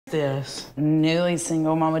this? Newly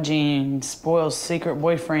single Mama Jean spoils secret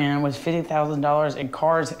boyfriend with $50,000 in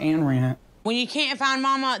cars and rent. When you can't find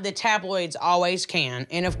Mama, the tabloids always can.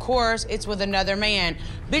 And of course, it's with another man.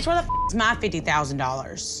 Bitch, where the is my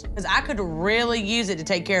 $50,000? Because I could really use it to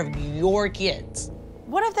take care of your kids.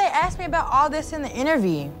 What if they asked me about all this in the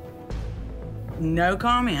interview? No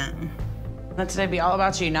comment. Let today be all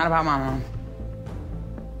about you, not about Mama.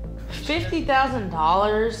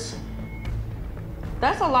 $50,000?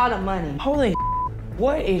 That's a lot of money. Holy,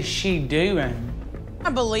 what is she doing? I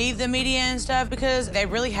believe the media and stuff because they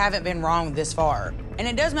really haven't been wrong this far. And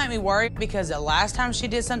it does make me worry because the last time she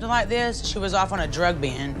did something like this, she was off on a drug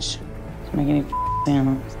binge. Doesn't make any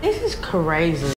sense. This is crazy.